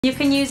You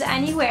can use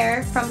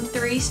anywhere from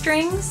 3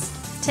 strings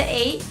to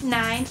 8,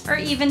 9, or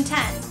even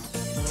 10.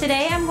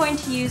 Today I'm going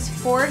to use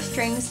 4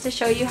 strings to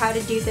show you how to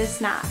do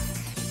this knot.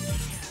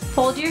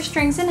 Fold your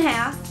strings in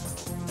half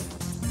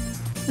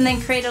and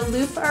then create a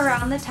loop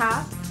around the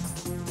top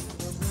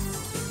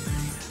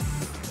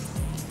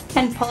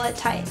and pull it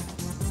tight.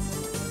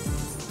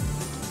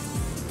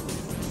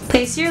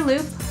 Place your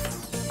loop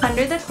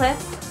under the clip,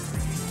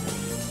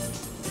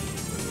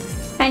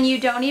 and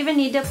you don't even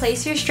need to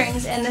place your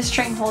strings in the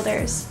string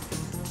holders.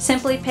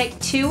 Simply pick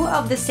 2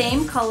 of the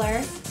same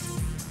color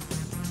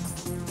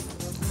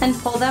and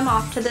pull them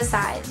off to the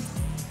side.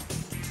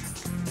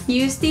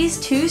 Use these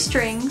 2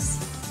 strings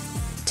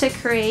to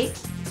create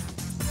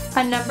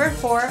a number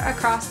 4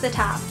 across the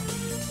top.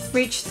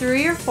 Reach through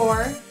your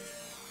 4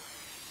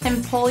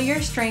 and pull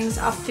your strings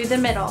up through the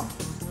middle.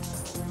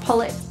 Pull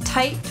it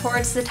tight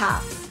towards the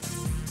top.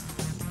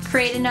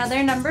 Create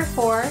another number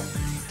 4.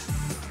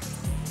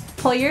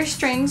 Pull your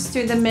strings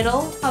through the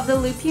middle of the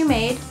loop you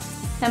made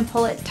and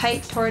pull it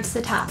tight towards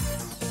the top.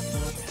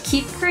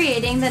 Keep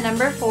creating the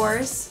number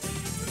 4s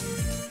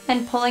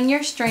and pulling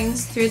your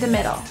strings through the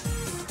middle.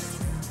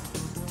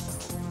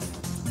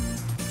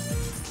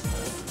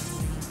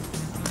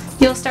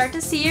 You'll start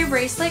to see your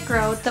bracelet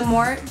grow the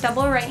more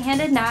double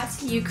right-handed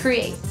knots you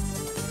create.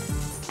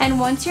 And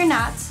once your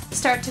knots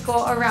start to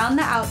go around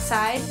the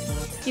outside,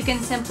 you can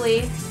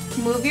simply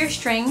move your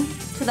string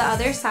to the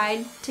other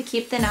side to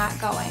keep the knot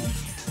going.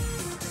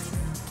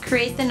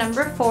 Create the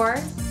number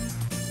 4,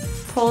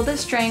 pull the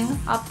string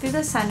up through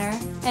the center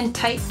and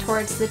tight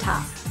towards the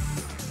top.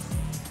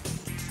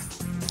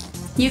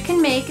 You can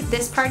make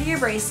this part of your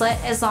bracelet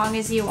as long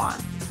as you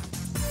want.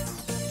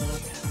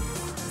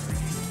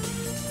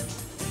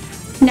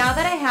 Now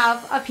that I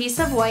have a piece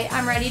of white,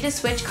 I'm ready to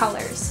switch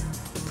colors.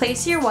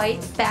 Place your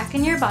white back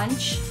in your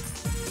bunch.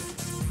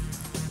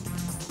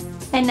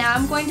 And now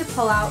I'm going to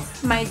pull out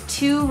my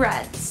 2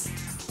 reds.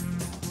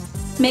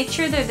 Make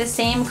sure they're the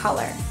same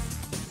color.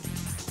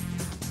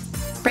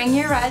 Bring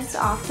your reds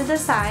off to the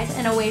side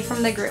and away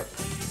from the group.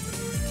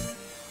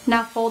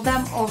 Now fold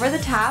them over the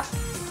top,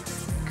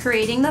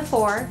 creating the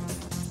 4.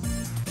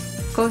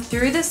 Go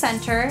through the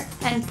center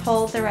and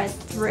pull the red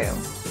through,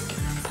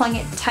 pulling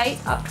it tight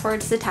up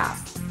towards the top.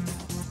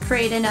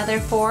 Create another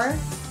 4,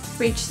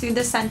 reach through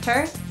the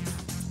center,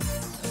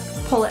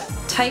 pull it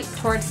tight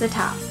towards the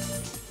top.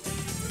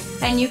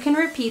 And you can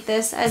repeat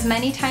this as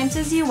many times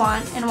as you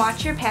want and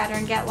watch your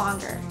pattern get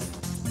longer.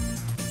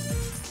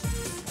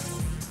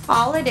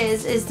 All it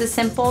is the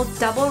simple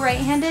double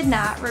right-handed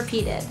knot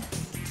repeated.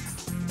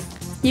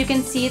 You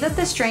can see that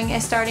the string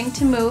is starting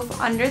to move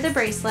under the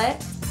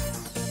bracelet,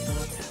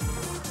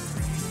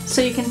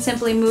 so you can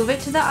simply move it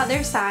to the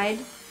other side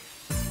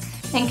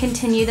and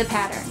continue the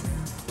pattern.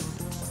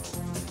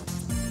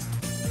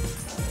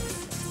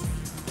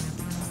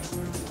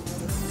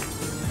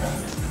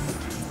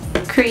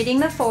 Creating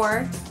the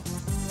 4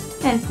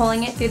 and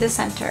pulling it through the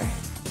center.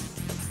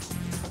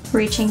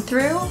 Reaching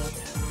through,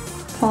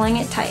 pulling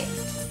it tight.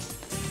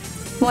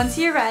 Once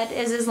your red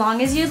is as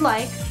long as you'd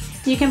like,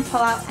 you can pull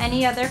out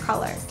any other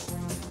color.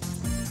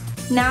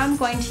 Now I'm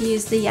going to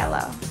use the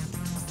yellow.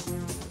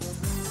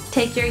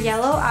 Take your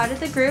yellow out of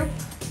the group.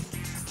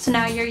 So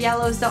now your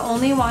yellow is the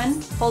only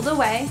one pulled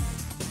away.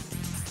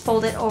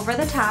 Fold it over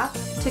the top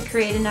to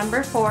create a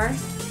number 4.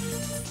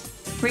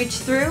 Reach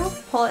through,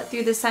 pull it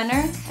through the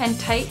center and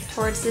tight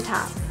towards the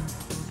top.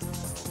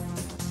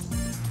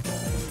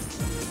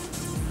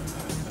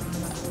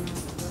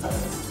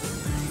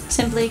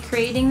 Simply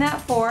creating that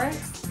 4,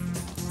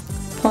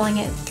 pulling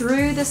it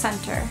through the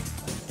center.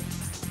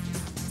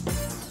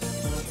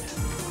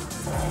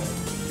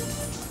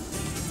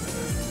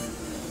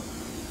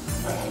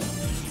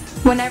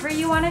 Whenever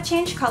you want to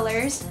change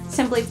colors,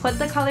 simply put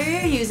the color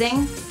you're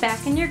using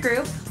back in your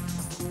group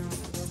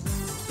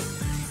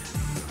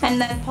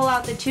and then pull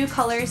out the 2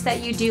 colors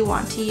that you do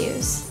want to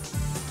use.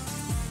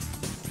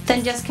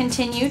 Then just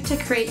continue to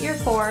create your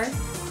 4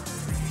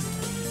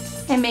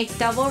 and make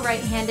double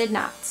right-handed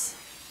knots.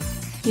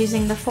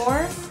 Using the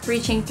 4,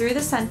 reaching through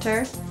the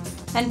center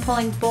and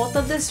pulling both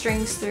of the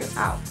strings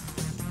out.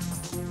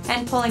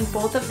 And pulling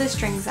both of the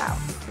strings out.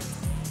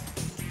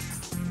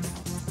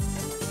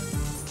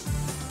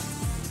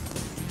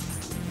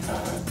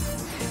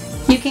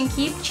 You can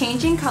keep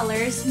changing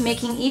colors,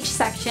 making each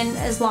section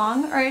as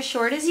long or as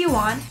short as you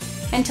want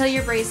until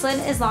your bracelet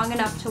is long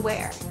enough to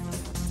wear.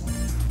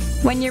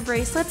 When your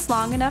bracelet's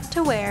long enough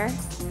to wear,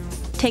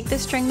 take the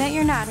string that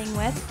you're knotting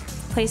with,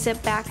 place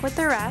it back with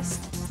the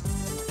rest,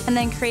 and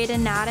then create a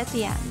knot at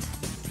the end.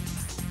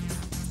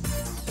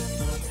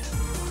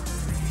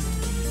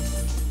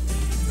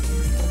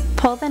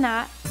 Pull the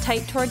knot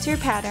tight towards your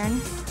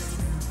pattern,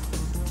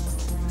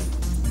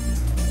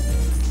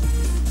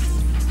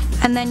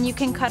 and then you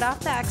can cut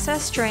off the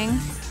excess string,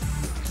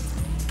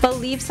 but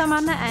leave some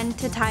on the end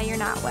to tie your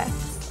knot with.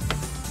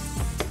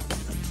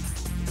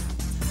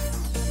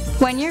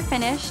 When you're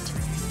finished,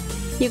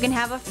 you can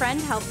have a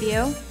friend help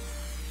you.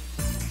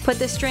 Put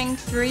the string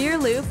through your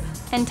loop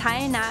and tie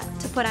a knot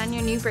to put on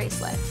your new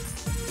bracelet.